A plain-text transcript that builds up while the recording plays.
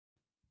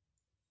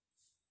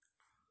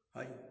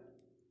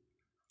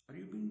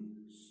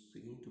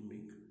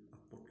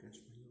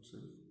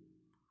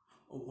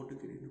or want to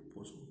get into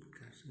personal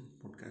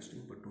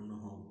podcasting but don't know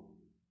how?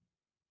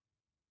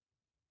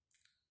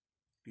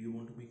 Do you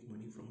want to make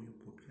money from your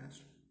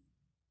podcast?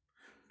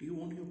 Do you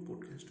want your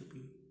podcast to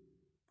be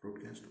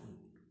broadcast on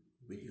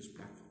various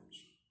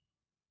platforms?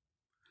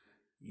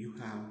 You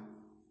have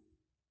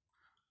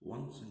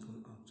one single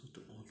answer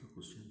to all the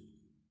questions.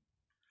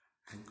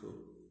 Anchor.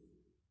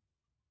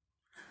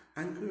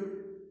 Anchor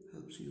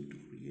helps you to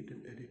create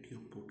and edit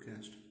your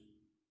podcast.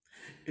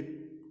 It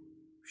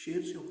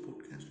shares your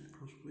podcast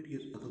across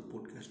various other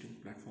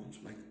podcasting platforms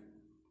like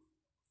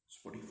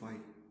Spotify,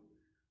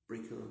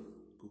 Breaker,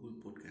 Google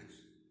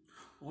Podcasts.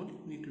 All you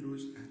need to do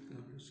is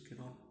Anchor, just get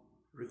on,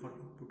 record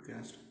your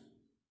podcast,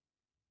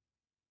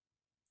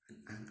 and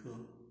Anchor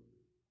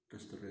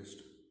does the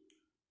rest.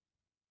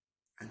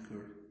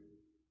 Anchor,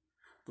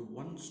 the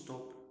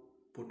one-stop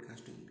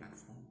podcasting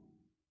platform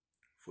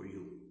for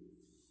you.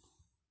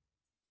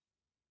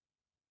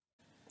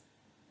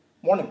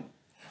 Morning.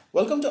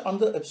 Welcome to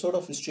another episode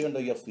of History Under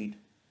Your Feet.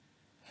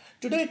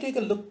 Today I take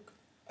a look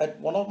at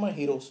one of my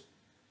heroes,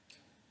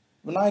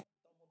 Vinayak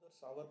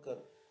Savarkar,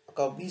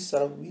 aka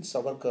Veer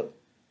Savarkar,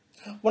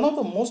 one of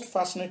the most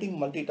fascinating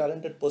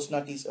multi-talented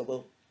personalities ever.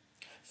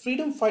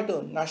 Freedom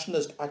fighter,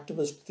 nationalist,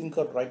 activist,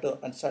 thinker, writer,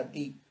 and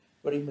sadly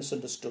very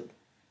misunderstood.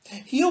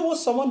 Here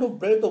was someone who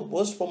braved the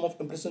worst form of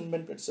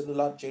imprisonment at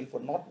cellular jail for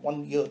not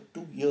 1 year,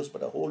 2 years,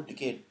 but a whole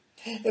decade.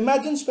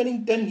 Imagine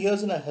spending 10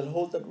 years in a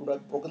hellhole that would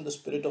have broken the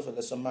spirit of a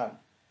lesser man.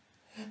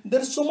 There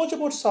is so much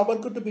about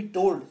Savarkar to be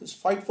told: his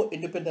fight for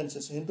independence,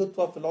 his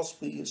Hindutva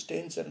philosophy, his stay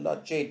in cellular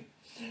jail.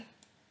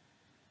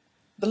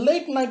 The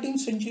late 19th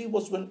century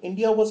was when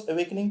India was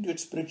awakening to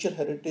its spiritual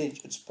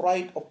heritage, its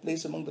pride of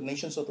place among the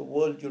nations of the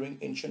world during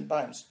ancient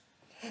times.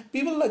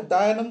 People like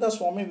Dayananda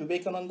Swami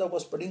Vivekananda were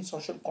spreading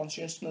social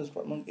consciousness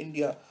among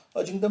India,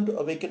 urging them to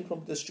awaken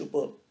from this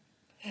stupor.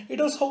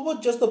 It was, however,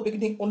 just the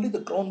beginning. Only the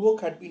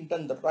groundwork had been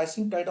done. The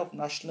rising tide of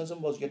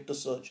nationalism was yet to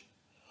surge.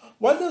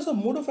 While there was a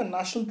mood of a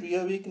national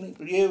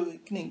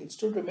reawakening, it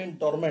still remained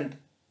dormant.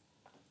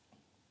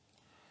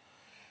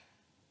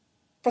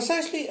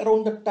 Precisely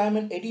around that time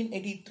in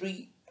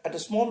 1883, at a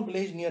small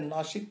village near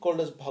Nashik called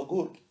as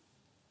Bhagur,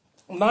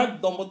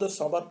 Vinayak Damodar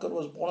Savarkar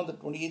was born on the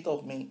 28th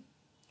of May.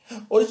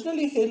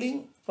 Originally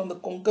hailing from the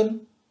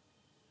Konkan,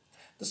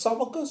 the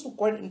Savarkars were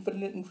quite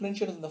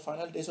influential in the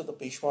final days of the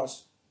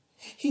Peshwas.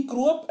 He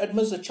grew up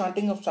amidst the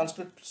chanting of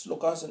Sanskrit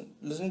slokas and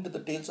listening to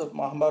the tales of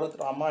Mahabharata,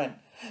 Ramayana,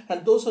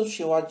 and those of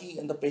Shivaji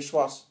and the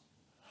Peshwas.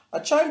 A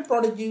child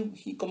prodigy,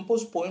 he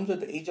composed poems at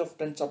the age of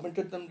 10,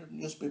 submitted them to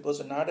newspapers,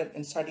 and had an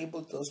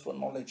insatiable thirst for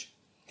knowledge.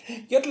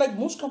 Yet, like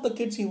most of the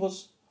kids he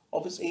was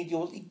of his age, he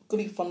was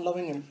equally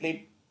fun-loving and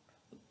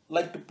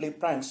liked to play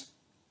pranks.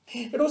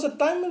 It was a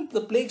time when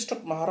the plague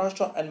struck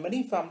Maharashtra and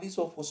many families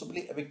were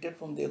forcibly evicted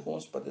from their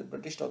homes by the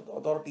British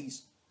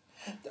authorities.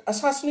 The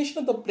assassination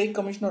of the plague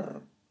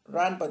commissioner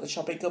ran by the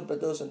Shapekar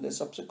brothers and their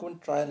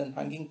subsequent trial and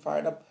hanging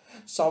fired up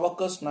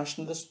Savarkar's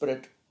nationalist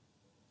spirit.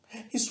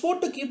 He swore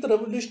to keep the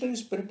revolutionary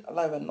spirit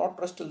alive and not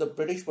rest till the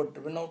British were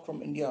driven out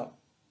from India.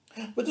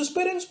 With his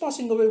parents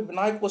passing away,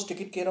 Vinayak was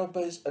taken care of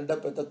by his elder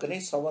brother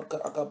Ganesh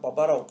Savarkar aka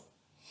Babarao,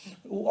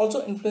 who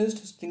also influenced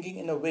his thinking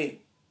in a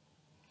way.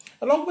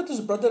 Along with his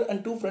brother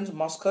and two friends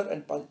Maskar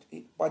and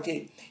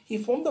Pajay, he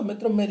formed the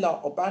Mitra Mela,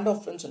 a band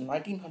of friends in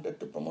 1900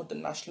 to promote the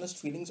nationalist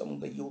feelings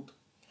among the youth.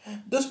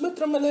 This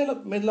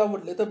Mela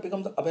would later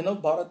become the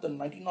Abhinav Bharat in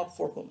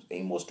 1904, whose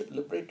aim was to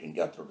liberate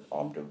India through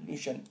armed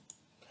revolution.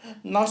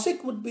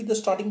 Nasik would be the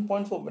starting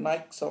point for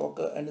Vinayak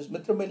Savarkar, and his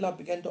Mitra Mela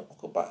began to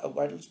occupy a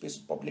vital space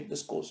of public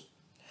discourse.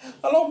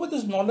 Along with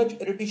his knowledge,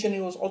 erudition,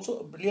 he was also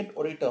a brilliant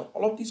orator.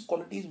 All of these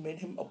qualities made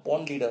him a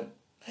born leader.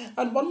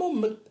 And one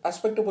more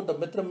aspect about the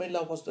Mitra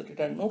Mela was that it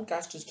had no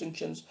caste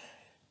distinctions.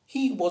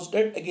 He was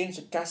dead against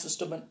the caste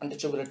system and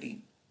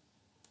untouchability.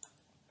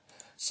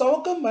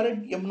 Savarkar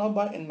married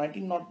Yamuna in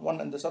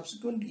 1901, and the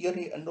subsequent year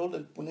he enrolled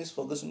in Pune's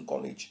Ferguson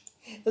College.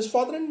 His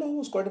father-in-law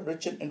was quite a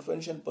rich and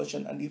influential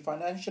person, and he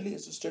financially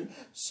assisted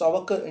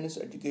Savarkar in his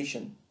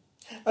education.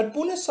 At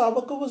Pune,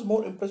 Savarkar was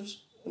more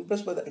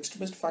impressed by the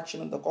extremist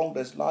faction in the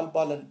Congress, Lal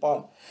Bal and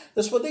Pal.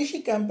 The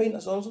Swadeshi campaign,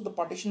 as also the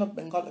partition of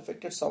Bengal,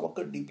 affected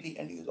Savarkar deeply,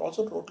 and he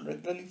also wrote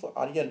regularly for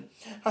Aryan,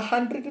 a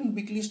handwritten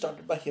weekly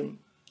started by him.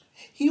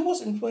 He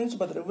was influenced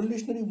by the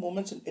revolutionary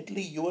movements in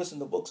Italy, US,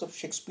 and the works of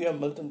Shakespeare,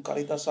 Milton,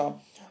 Kalidasa.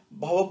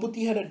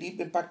 Bhavaputi had a deep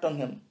impact on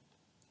him.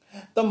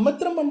 The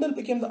Mitra Mandal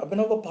became the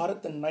Abhinava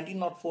Bharat in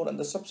 1904, and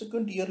the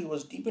subsequent year he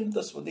was deep into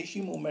the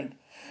Swadeshi movement,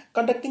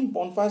 conducting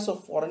bonfires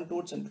of foreign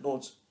goods and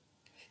clothes.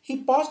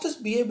 He passed his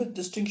BA with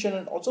distinction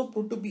and also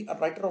proved to be a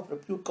writer of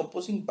repute,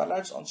 composing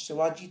ballads on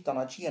Shivaji,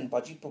 Tanaji, and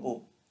Baji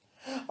Prabhu.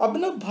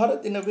 Abhinav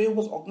Bharat, in a way,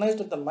 was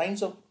organized on the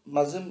lines of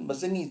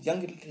Mazzini's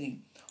Young Italy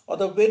or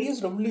the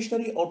various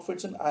revolutionary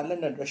outfits in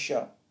Ireland and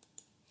Russia.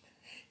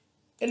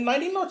 In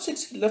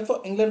 1906, he left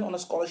for England on a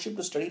scholarship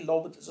to study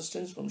law with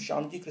assistance from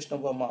Shyamji Krishna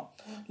Verma.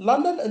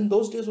 London in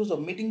those days was a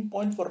meeting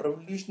point for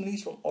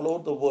revolutionaries from all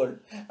over the world,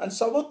 and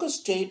Savarkar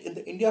stayed in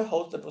the India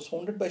House that was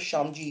founded by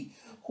Shyamji,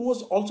 who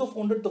was also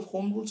founded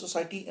Home Rule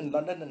Society in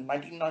London in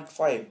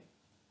 1905.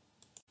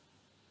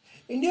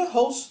 India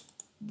House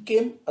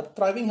became a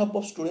thriving hub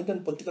of student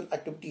and political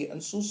activity,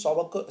 and Su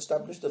Savarkar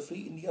established the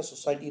Free India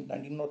Society in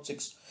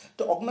 1906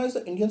 to organize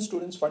the Indian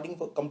students fighting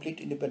for complete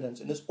independence.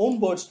 In his own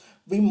words,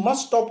 we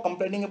must stop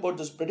complaining about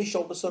this British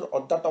officer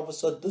or that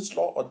officer, this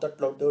law or that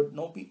law.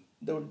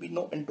 There would be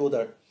no end to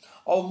that.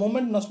 Our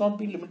movement must not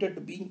be limited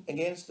to being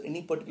against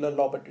any particular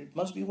law, but it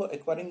must be for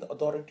acquiring the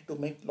authority to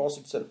make laws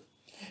itself.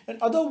 In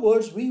other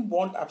words, we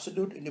want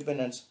absolute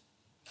independence.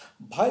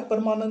 Bhai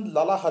Parmanand,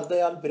 Lala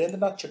Hardayal,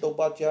 Virendranath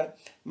Chattopadhyay,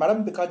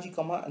 Madam Bikaji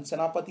Kama, and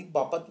Senapati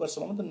Bapat were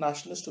some of the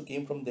nationalists who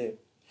came from there.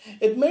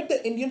 It made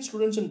the Indian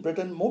students in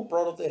Britain more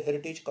proud of their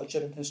heritage, culture,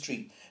 and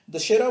history. The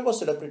Shera was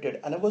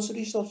celebrated,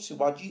 anniversaries of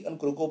Shivaji and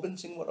Guru Gobind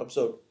Singh were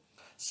observed.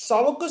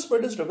 Savarkar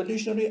spread his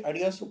revolutionary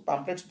ideas through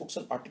pamphlets, books,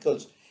 and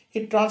articles.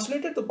 He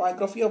translated the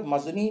biography of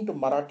Mazini into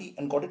Marathi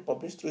and got it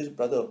published through his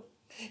brother.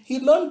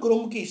 He learned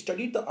Gurumukhi,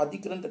 studied the Adi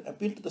Granth, and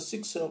appealed to the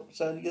Sikh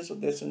saviors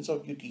of their sense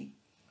of duty.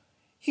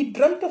 He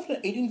dreamt of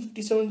an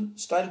 1857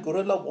 style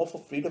guerrilla war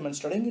for freedom, and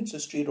studying its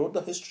history, wrote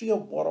the history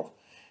of war of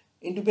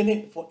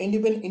independent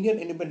Indian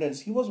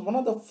independence. He was one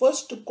of the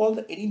first to call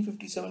the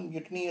 1857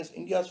 mutiny as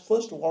India's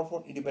first war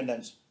for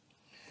independence.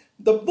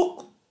 The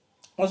book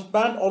was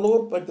banned all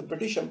over by the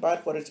British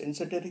Empire for its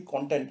incendiary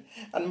content,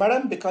 and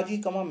Madame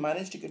Bikaji Kama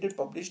managed to get it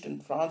published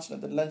in France,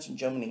 Netherlands, and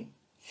Germany.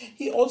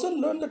 He also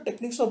learned the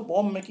techniques of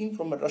bomb making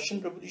from a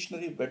Russian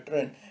revolutionary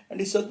veteran,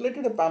 and he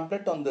circulated a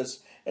pamphlet on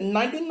this. In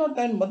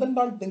 1909, Madan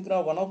Lal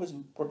Dhingra, one of his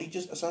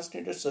proteges,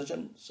 assassinated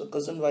Surgeon Sir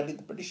Cousin Wiley,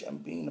 the British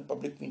MP, in a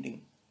public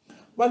meeting.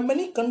 While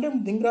many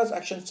condemned Dhingra's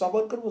actions,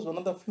 Savarkar was one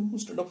of the few who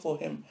stood up for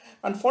him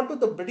and fought with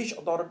the British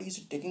authorities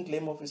in taking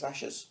claim of his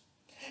ashes.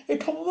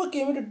 It, however,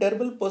 came at a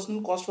terrible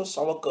personal cost for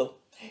Savarkar.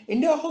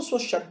 India House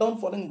was shut down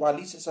following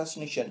Wali's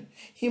assassination.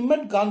 He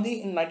met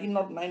Gandhi in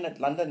 1909 at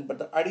London, but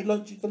the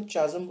ideological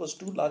chasm was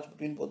too large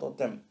between both of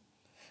them.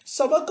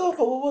 Savarkar,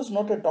 however, was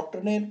not a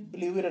doctrinaire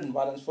believer in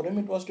violence. For him,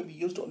 it was to be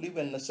used only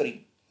when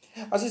necessary.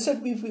 As I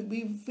said, we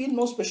feel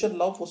no special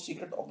love for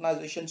secret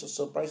organizations or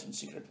surprise and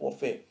secret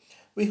warfare.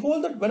 We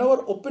hold that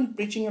whenever open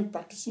preaching and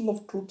practicing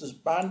of truth is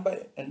banned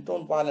by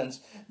enthroned violence,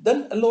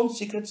 then alone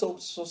secret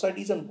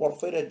societies and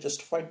warfare are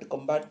justified to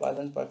combat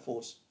violence by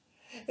force.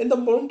 In the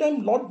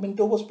meantime, Lord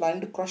Minto was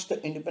planning to crush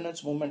the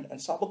independence movement, and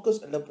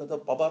Savarkar's elder brother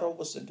Babarao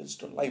was sentenced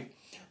to life,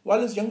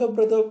 while his younger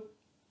brother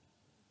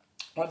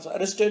was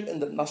arrested in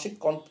the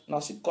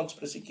Nasik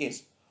conspiracy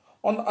case.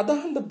 On the other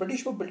hand, the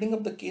British were building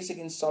up the case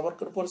against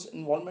Savarkar for his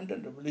involvement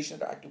in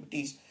revolutionary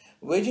activities,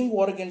 waging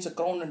war against the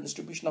crown and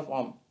distribution of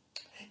arms.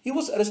 He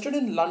was arrested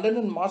in London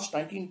in March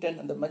 1910,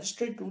 and the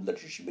magistrate ruled that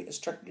he should be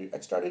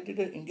extradited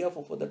to India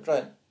for further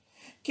trial.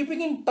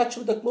 Keeping in touch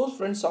with a close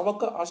friend,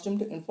 Savarkar asked him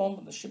to inform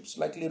on the ship's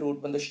likely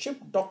route. When the ship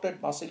docked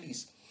at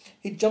Marseilles,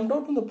 he jumped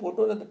out from the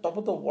porthole at the top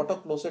of the water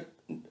closet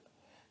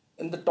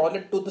in the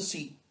toilet to the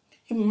sea.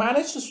 He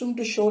managed to swim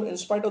to shore in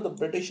spite of the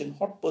British in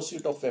hot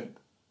pursuit of him.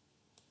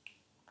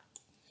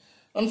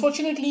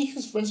 Unfortunately,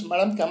 his friends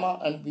Madame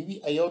Kama and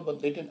Bibi Ayod were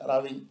late in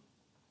arriving,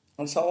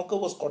 and Savarkar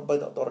was caught by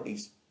the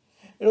authorities.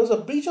 It was a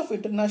breach of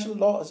international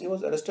law as he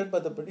was arrested by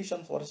the British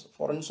on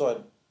foreign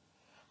soil.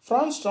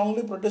 France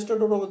strongly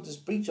protested over this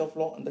breach of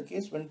law, and the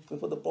case went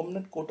before the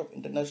Permanent Court of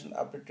International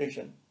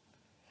Arbitration.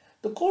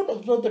 The court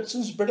observed that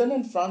since Britain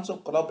and France were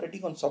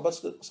collaborating on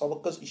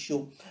Savarkar's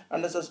issue,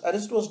 and as his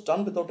arrest was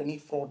done without any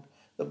fraud,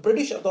 the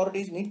British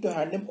authorities need to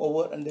hand him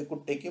over and they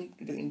could take him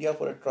to India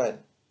for a trial.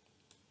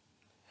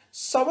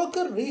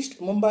 Savarkar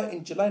reached Mumbai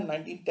in July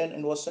 1910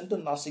 and was sent to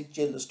Nasik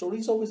jail. The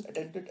stories of his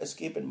attempted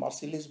escape in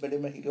Marseilles made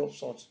him a hero of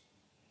sorts.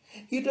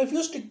 He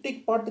refused to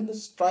take part in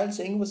this trial,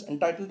 saying he was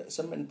entitled to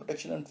asylum and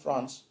protection in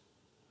France.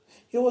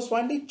 He was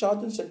finally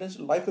charged and sentenced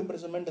to life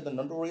imprisonment in the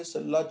notorious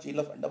cellular jail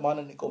of Andaman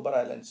and Nicobar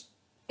Islands.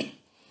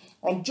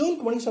 On June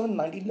 27,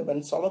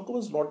 1911, Savarkar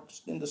was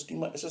lodged in the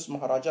steamer SS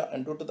Maharaja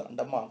en route to the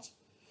Andamans.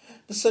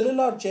 The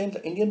cellular jail,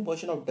 the Indian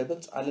version of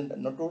Devil's Island, a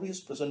notorious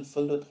prison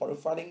filled with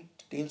horrifying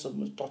tales of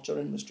torture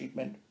and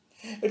mistreatment.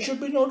 It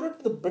should be noted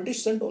that the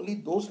British sent only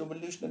those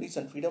revolutionaries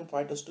and freedom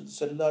fighters to the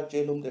cellular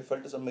jail whom they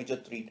felt as a major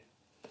threat.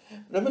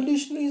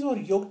 Revolutionaries were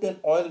yoked to an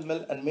oil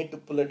mill and made to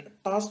pull it,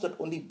 a task that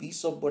only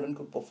beasts of burden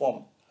could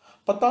perform.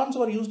 Pathans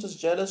were used as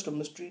jailers to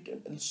mistreat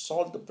and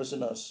assault the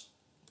prisoners.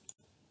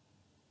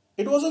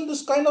 It was in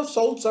this kind of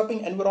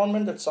soul-sapping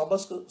environment that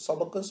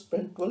Savarkar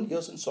spent 12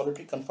 years in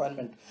solitary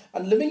confinement.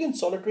 And living in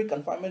solitary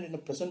confinement in a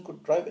prison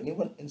could drive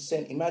anyone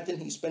insane. Imagine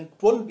he spent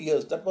 12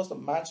 years. That was the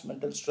man's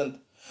mental strength.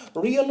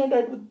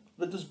 Reunited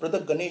with his brother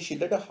Ganesh, he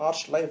led a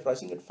harsh life,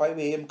 rising at 5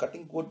 a.m.,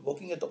 cutting wood,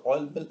 working at the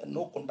oil mill, and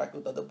no contact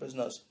with other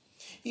prisoners.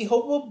 He,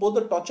 however, bore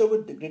the torture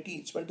with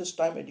dignity, spent his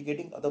time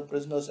educating other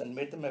prisoners, and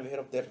made them aware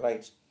of their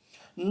rights.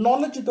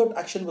 Knowledge without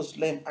action was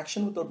lame,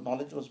 action without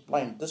knowledge was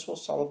blind. This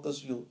was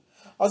Savarkar's view.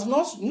 As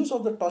news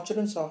of the torture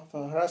and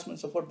harassment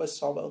suffered by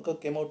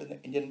Savarkar came out in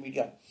the Indian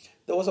media,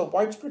 there was a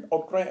widespread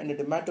outcry and a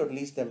demand to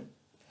release them.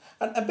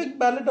 An epic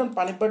ballad on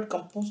Panipat,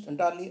 composed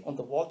entirely on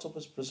the walls of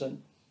his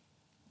prison,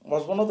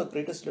 was one of the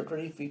greatest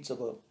literary feats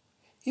ever.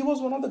 He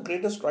was one of the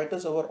greatest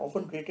writers ever,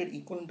 often rated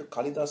equal to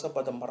Kalidasa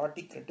by the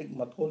Marathi critic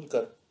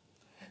Madhulkar.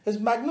 His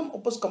magnum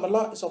opus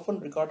Kamala is often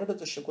regarded as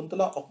the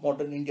Shakuntala of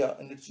modern India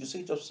in its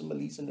usage of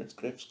similes and its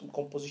graceful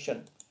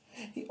composition.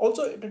 He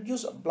also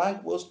introduced a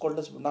blank verse called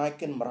as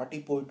Vinayak in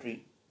Marathi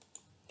poetry.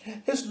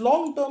 His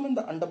long term in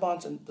the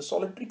Andamans and the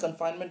solitary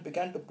confinement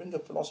began to bring a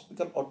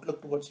philosophical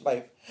outlook towards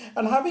life,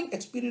 and having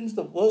experienced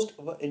the worst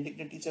ever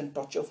indignities and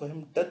torture for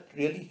him, death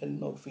really held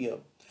no fear.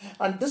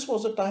 And this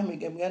was the time he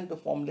began to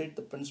formulate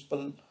the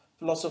principal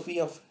philosophy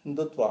of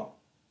Hindutva.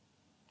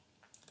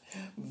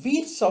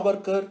 Veer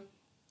Savarkar,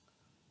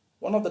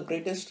 one of the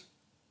greatest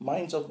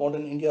minds of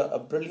modern India, a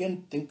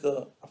brilliant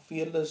thinker, a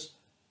fearless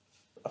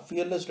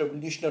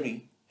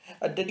revolutionary,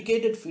 a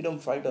dedicated freedom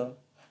fighter,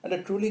 and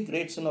a truly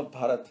great son of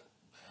Bharat.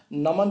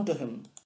 Naman to him.